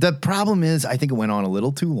 basically. The problem is I think it went on a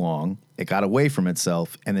little too long. It got away from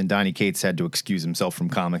itself, and then Donny Cates had to excuse himself from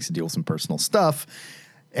comics to deal with some personal stuff.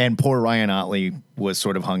 And poor Ryan Otley was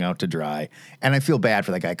sort of hung out to dry. And I feel bad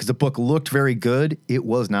for that guy because the book looked very good. It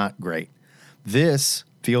was not great. This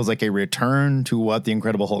feels like a return to what the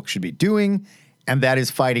Incredible Hulk should be doing, and that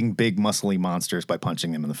is fighting big, muscly monsters by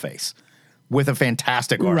punching them in the face with a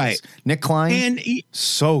fantastic artist. Right. Nick Klein,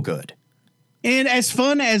 so good. And as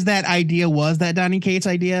fun as that idea was, that Donny Cates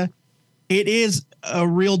idea, it is a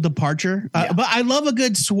real departure. But I love a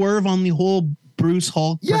good swerve on the whole Bruce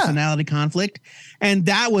Hulk personality conflict. And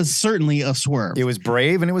that was certainly a swerve. It was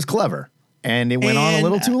brave and it was clever. And it went on a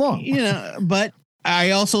little too long. But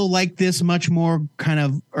I also like this much more kind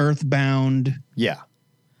of earthbound. Yeah.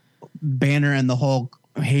 Banner and the Hulk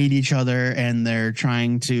hate each other and they're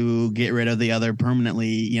trying to get rid of the other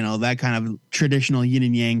permanently, that kind of traditional yin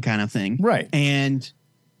and yang kind of thing. Right. And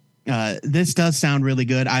this does sound really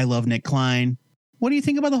good. I love Nick Klein. What do you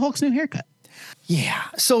think about the Hulk's new haircut? Yeah.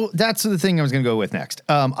 So that's the thing I was going to go with next.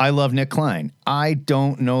 I love Nick Klein. I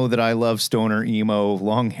don't know that I love stoner emo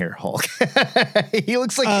long hair Hulk. He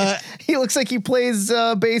looks like he plays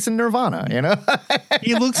bass in Nirvana,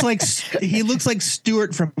 He looks like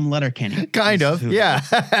Stuart from Letterkenny. Kind of. Yeah.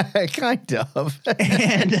 Kind of.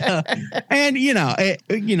 And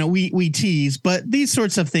we tease, but these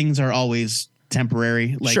sorts of things are always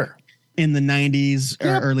temporary. Like, sure. In the 90s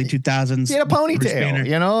or early 2000s. He had a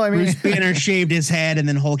ponytail, Bruce Banner shaved his head and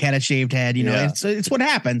then Hulk had a shaved head. It's what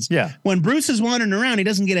happens. Yeah. When Bruce is wandering around, he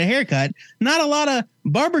doesn't get a haircut. Not a lot of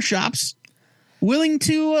barbershops willing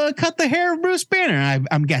to cut the hair of Bruce Banner,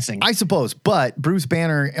 I'm guessing. I suppose. But Bruce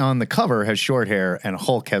Banner on the cover has short hair and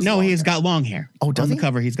Hulk has long he's hair. Got long hair. Oh, does on he? the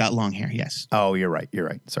cover, he's got long hair, yes. Oh, you're right.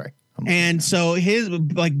 Sorry. And so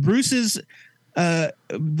Bruce's...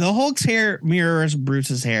 the Hulk's hair mirrors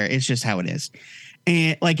Bruce's hair. It's just how it is.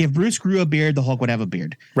 And like if Bruce grew a beard, the Hulk would have a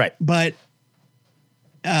beard. Right. But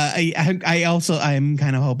I'm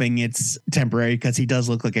kind of hoping it's temporary because he does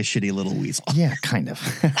look like a shitty little weasel. Yeah, kind of.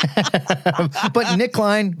 But Nick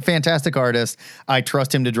Klein, fantastic artist. I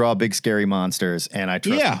trust him to draw big scary monsters, and I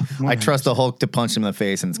trust the Hulk to punch him in the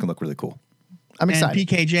face, and it's gonna look really cool. I'm excited. And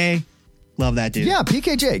PKJ, love that dude. Yeah,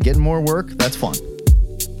 PKJ getting more work. That's fun.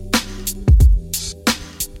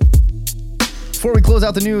 Before we close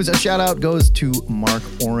out the news, a shout out goes to Mark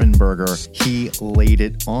Orenberger. He laid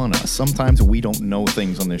it on us. Sometimes we don't know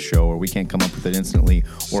things on this show, or we can't come up with it instantly,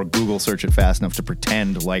 or Google search it fast enough to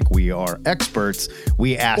pretend like we are experts.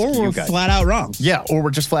 We ask you guys. Or we're flat out wrong. Yeah, or we're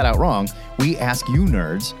just flat out wrong. We ask you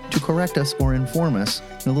nerds to correct us or inform us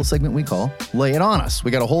in a little segment we call Lay It On Us. We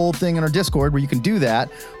got a whole thing in our Discord where you can do that.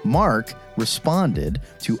 Mark responded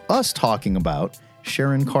to us talking about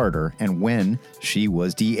Sharon Carter and when she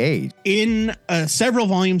was de-aged. In several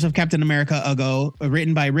volumes of Captain America ago,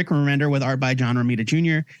 written by Rick Remender with art by John Romita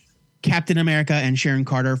Jr., Captain America and Sharon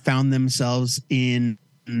Carter found themselves in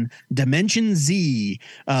Dimension Z,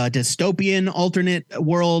 a dystopian alternate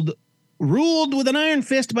world ruled with an iron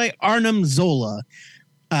fist by Arnim Zola.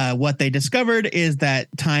 What they discovered is that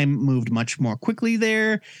time moved much more quickly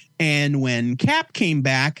there, and when Cap came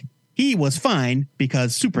back, he was fine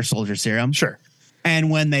because super soldier serum. Sure.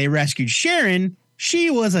 And when they rescued Sharon,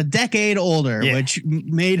 she was a decade older, which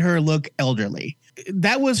made her look elderly.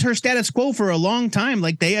 That was her status quo for a long time.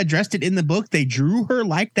 Like they addressed it in the book. They drew her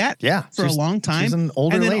like that for a long time. She's an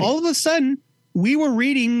older and then lady. all of a sudden we were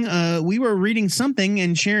reading something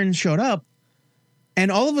and Sharon showed up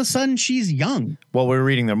and all of a sudden she's young. Well, we were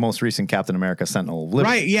reading the most recent Captain America Sentinel of Liberty.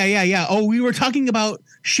 Right. Yeah. Oh, we were talking about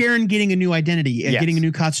Sharon getting a new identity, getting a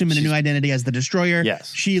new costume and a new identity as the Destroyer.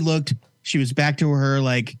 Yes. She was back to her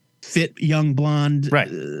like fit young blonde. Right.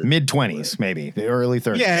 Mid-20s, maybe. The early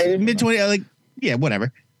 30s. Yeah, mid-20s.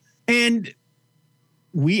 Whatever. And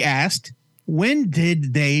we asked, when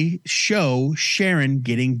did they show Sharon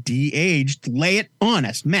getting de-aged? Lay it on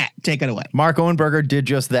us. Matt, take it away. Mark Owenberger did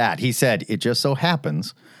just that. He said, it just so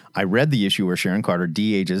happens I read the issue where Sharon Carter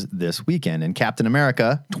de-ages this weekend in Captain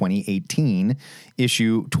America 2018,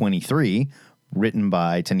 issue 23, written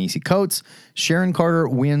by Ta-Nehisi Coates. Sharon Carter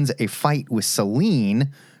wins a fight with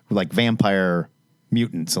Selene, like vampire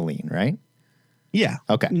mutant Selene, right? Yeah.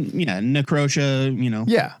 Okay. Yeah. Necrosha,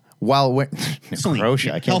 Yeah. While Celine, Necrotia,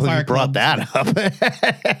 yeah, I can't believe you Hellfire brought Club. that up.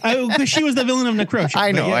 Because she was the villain of Necrotia.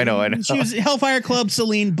 I know, But I know. She was Hellfire Club,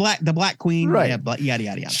 Celine, the Black Queen. Right. Yeah, yada,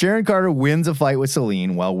 yada, yada. Sharon Carter wins a fight with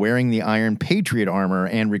Celine while wearing the Iron Patriot armor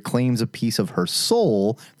and reclaims a piece of her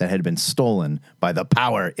soul that had been stolen by the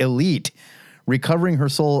Power Elite. Recovering her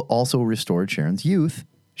soul also restored Sharon's youth.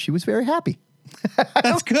 She was very happy.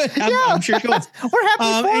 That's good. I'm sure it goes. We're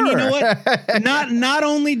happy for And you her. know what? Not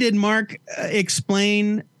only did Mark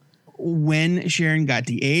explain when Sharon got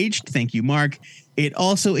de-aged, thank you, Mark. It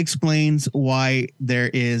also explains why there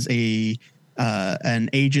is an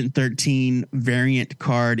Agent 13 variant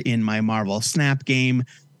card in my Marvel Snap game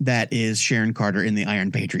that is Sharon Carter in the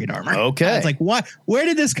Iron Patriot armor. Okay. It's like, what? Where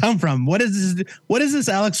did this come from? What is this? What is this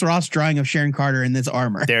Alex Ross drawing of Sharon Carter in this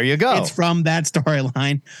armor? There you go. It's from that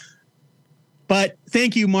storyline. But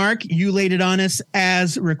thank you, Mark. You laid it on us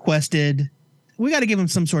as requested. We got to give him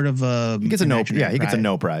some sort of He gets a no. imaginary Yeah, he gets a prize.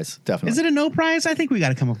 no prize. Definitely. Is it a no prize? I think we got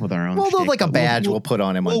to come up with our own. Well, shtick, like a but badge we'll put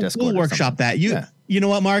on him on Discord. We'll or workshop something. that. Yeah. You know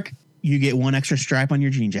what, Mark? You get one extra stripe on your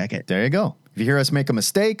jean jacket. There you go. If you hear us make a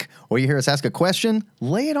mistake or you hear us ask a question,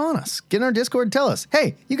 lay it on us. Get in our Discord and tell us,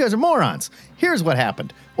 hey, you guys are morons. Here's what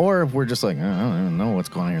happened. Or if we're just like, I don't know what's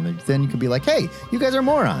going on here, then you could be like, hey, you guys are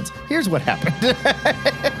morons. Here's what happened.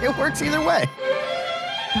 It works either way.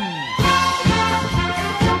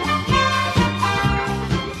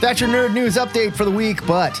 That's your nerd news update for the week,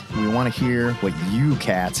 but we want to hear what you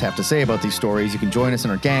cats have to say about these stories. You can join us in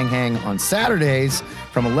our gang hang on Saturdays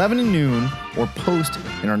from 11 to noon or post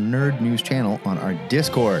in our nerd news channel on our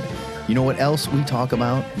Discord. You know what else we talk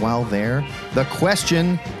about while there? The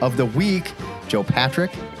question of the week. Joe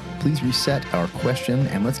Patrick, please reset our question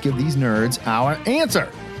and let's give these nerds our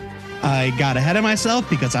answer. I got ahead of myself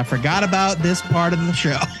because I forgot about this part of the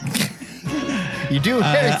show. You do.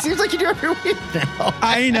 It seems like you do every week now.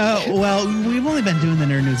 I know. Well, we've only been doing the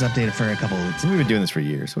nerd news update for a couple of weeks. We've been doing this for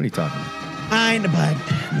years. What are you talking about?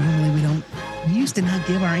 But normally we don't. We used to not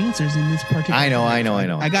give our answers in this particular. I know.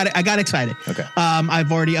 I got excited. Okay.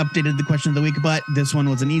 I've already updated the question of the week, but this one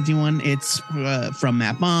was an easy one. It's from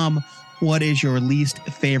Matt Baum. What is your least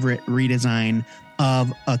favorite redesign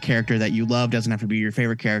of a character that you love? Doesn't have to be your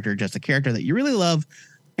favorite character, just a character that you really love,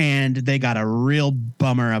 and they got a real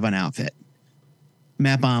bummer of an outfit.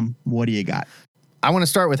 Matt Baum, what do you got? I want to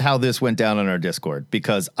start with how this went down on our Discord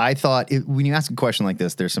because I thought when you ask a question like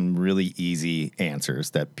this, there's some really easy answers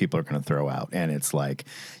that people are going to throw out. And it's like,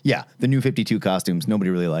 yeah, the new 52 costumes, nobody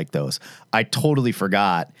really liked those. I totally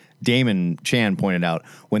forgot. Damon Chan pointed out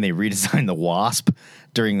when they redesigned the Wasp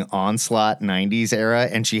during the Onslaught 90s era,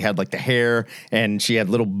 and she had like the hair and she had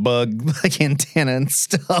little bug like antenna and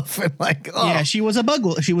stuff. And like, oh, Yeah, she was a bug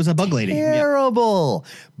lady. Yeah. terrible.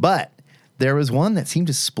 But there was one that seemed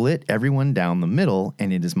to split everyone down the middle,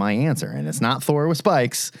 and it is my answer. And it's not Thor with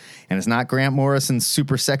spikes, and it's not Grant Morrison's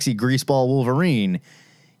super sexy greaseball Wolverine.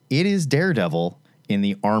 It is Daredevil in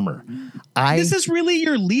the armor. This is really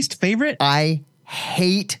your least favorite? I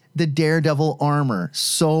hate the Daredevil armor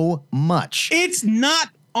so much. It's not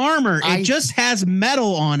armor. It just has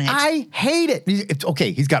metal on it. I hate it.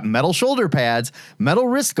 He's got metal shoulder pads, metal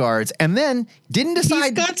wrist guards, and then didn't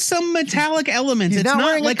decide. He's got some metallic elements. He's It's not not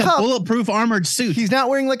wearing a like a cup. bulletproof armored suit. He's not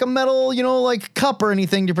wearing like a metal, like cup or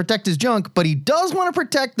anything to protect his junk, but he does want to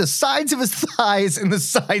protect the sides of his thighs and the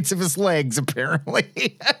sides of his legs,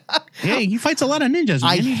 apparently. Yeah, he fights a lot of ninjas,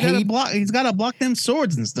 man. He's got to block them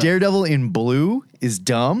swords and stuff. Daredevil in blue is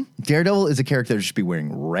dumb. Daredevil is a character that should be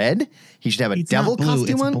wearing red. He should have a It's devil not blue,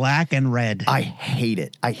 costume it's on. black and red. I hate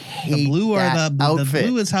it. I hate the blue that the outfit.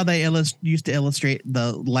 blue is how they used to illustrate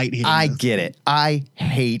the light hitting. I this. get it. I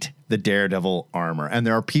hate the Daredevil armor. And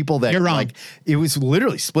there are people that You're wrong. like it was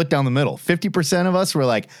literally split down the middle. 50% of us were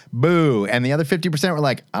like, boo. And the other 50% were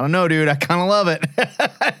like, I don't know, dude. I kind of love it.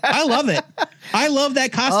 I love it. I love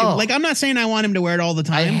that costume. Oh. Like, I'm not saying I want him to wear it all the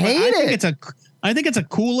time. I hate it. I think it's a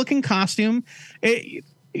cool looking costume.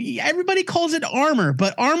 Everybody calls it armor,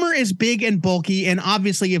 but armor is big and bulky. And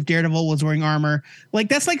obviously, if Daredevil was wearing armor, like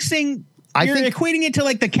that's like saying you're equating it to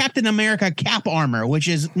like the Captain America cap armor, which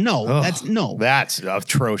is that's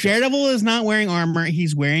atrocious. Daredevil is not wearing armor.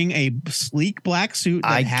 He's wearing a sleek black suit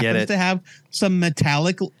that happens to have some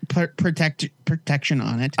metallic protection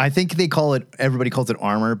on it. I think everybody calls it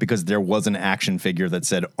armor because there was an action figure that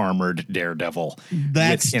said armored Daredevil.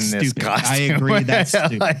 That's in this stupid. costume. I agree. That's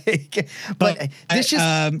stupid. but this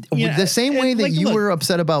just the same way that you were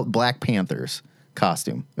upset about Black Panther's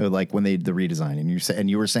costume, like when they did the redesign, and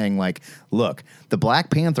you were saying like, look, the Black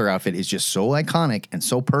Panther outfit is just so iconic and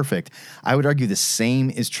so perfect. I would argue the same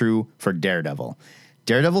is true for Daredevil.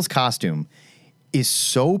 Daredevil's costume is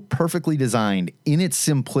so perfectly designed in its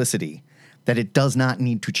simplicity that it does not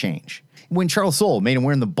need to change. When Charles Soule made him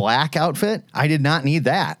wearing the black outfit, I did not need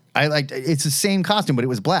that. It's the same costume, but it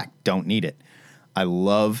was black. Don't need it. I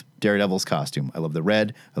love Daredevil's costume. I love the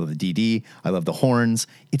red. I love the DD. I love the horns.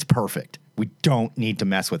 It's perfect. We don't need to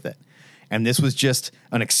mess with it. And this was just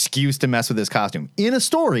an excuse to mess with this costume in a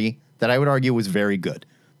story that I would argue was very good.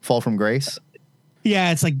 Fall from Grace.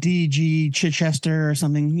 Yeah, it's like D.G. Chichester or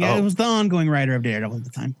something. Yeah, It was the ongoing writer of Daredevil at the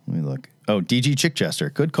time. Let me look. Oh, D.G. Chichester.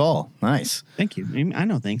 Good call. Nice. Thank you. I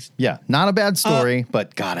know things. Yeah, not a bad story,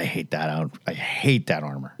 but God, I hate that out. I hate that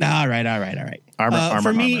armor. All right. Armor.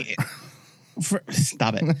 For me,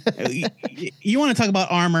 stop it. You want to talk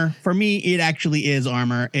about armor? For me, it actually is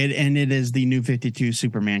armor, and it is the New 52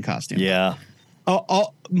 Superman costume. Yeah.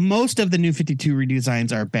 Most of the New 52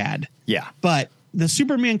 redesigns are bad. Yeah. But the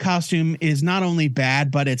Superman costume is not only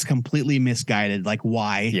bad, but it's completely misguided. Like,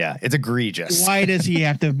 why? Yeah, it's egregious. Why does he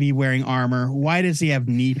have to be wearing armor? Why does he have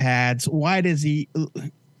knee pads? Why does he...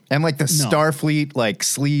 And like the Starfleet like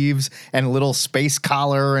sleeves and a little space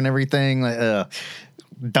collar and everything. Don't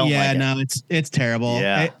like it. No, it's terrible.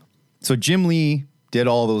 Yeah. So Jim Lee did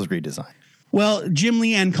all those redesigns. Well, Jim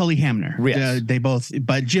Lee and Cully Hamner. Yes. They both,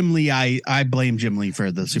 but Jim Lee, I blame Jim Lee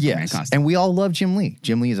for the Superman costume. And we all love Jim Lee.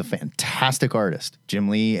 Jim Lee is a fantastic artist. Jim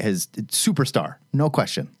Lee is superstar, no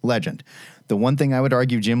question, legend. The one thing I would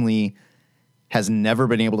argue Jim Lee has never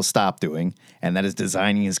been able to stop doing, and that is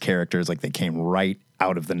designing his characters like they came right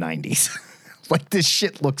out of the 90s. Like, this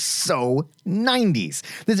shit looks so 90s.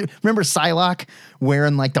 Remember Psylocke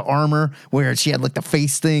wearing like the armor where she had like the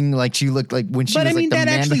face thing, like she looked like when she was like the that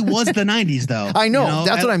actually was the 90s though. I know,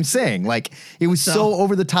 that's what I'm saying. Like, it was so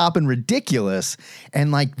over the top and ridiculous.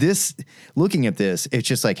 And like this, looking at this, it's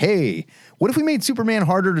just like, hey, what if we made Superman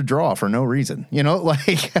harder to draw for no reason? You know,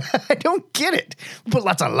 like, I don't get it. Put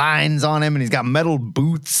lots of lines on him and he's got metal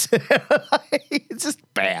boots. It's just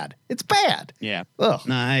bad. It's bad. Yeah. Ugh.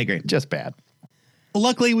 No, I agree. Just bad.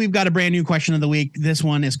 Luckily, we've got a brand new question of the week. This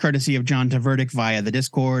one is courtesy of John Tverdic via the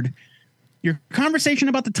Discord. Your conversation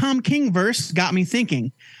about the Tom King verse got me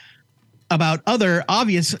thinking about other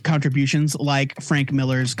obvious contributions like Frank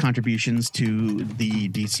Miller's contributions to the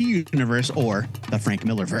DC universe or the Frank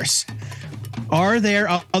Miller verse. Are there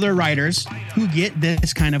other writers who get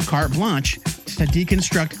this kind of carte blanche to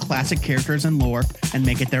deconstruct classic characters and lore and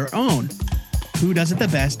make it their own? Who does it the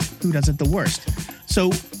best? Who does it the worst?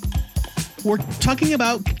 So we're talking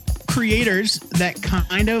about creators that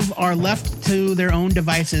kind of are left to their own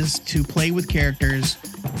devices to play with characters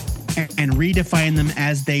and redefine them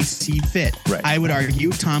as they see fit. Right. I would argue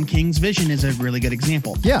Tom King's vision is a really good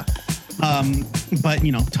example. Yeah. But,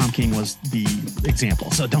 you know, Tom King was the example,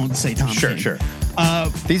 so don't say Tom King. Sure.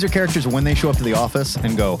 These are characters when they show up to the office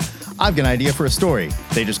and go, I've got an idea for a story.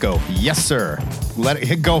 They just go, yes, sir. Let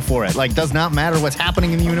it go for it. Like, does not matter what's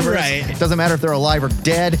happening in the universe. Right. It doesn't matter if they're alive or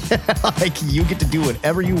dead. Like, you get to do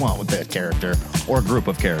whatever you want with that character or group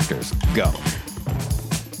of characters. Go.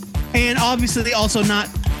 And obviously also not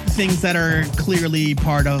things that are clearly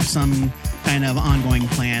part of some kind of ongoing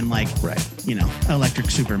plan, like, you know, Electric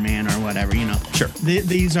Superman or whatever, you know. Sure.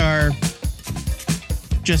 These are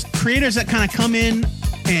just creators that kind of come in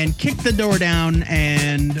and kick the door down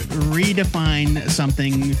and redefine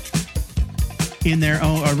something in their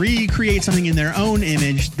own, or recreate something in their own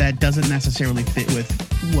image that doesn't necessarily fit with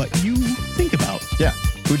what you think about. Yeah.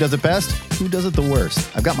 Who does it best? Who does it the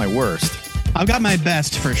worst? I've got my worst. I've got my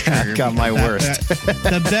best for sure. I've got my worst.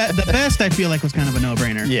 The best I feel like was kind of a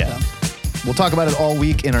no-brainer. Yeah. So. We'll talk about it all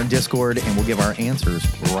week in our Discord, and we'll give our answers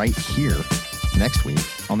right here next week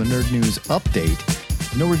on the Nerd News Update.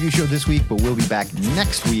 No review show this week, but we'll be back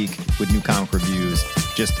next week with new comic reviews.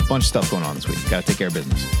 Just a bunch of stuff going on this week. Got to take care of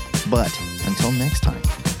business. But until next time,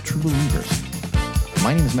 true believers,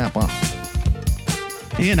 my name is Matt Bond.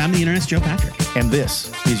 And I'm the Internet's Joe Patrick. And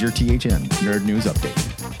this is your THN Nerd News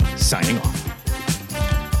Update. Signing off.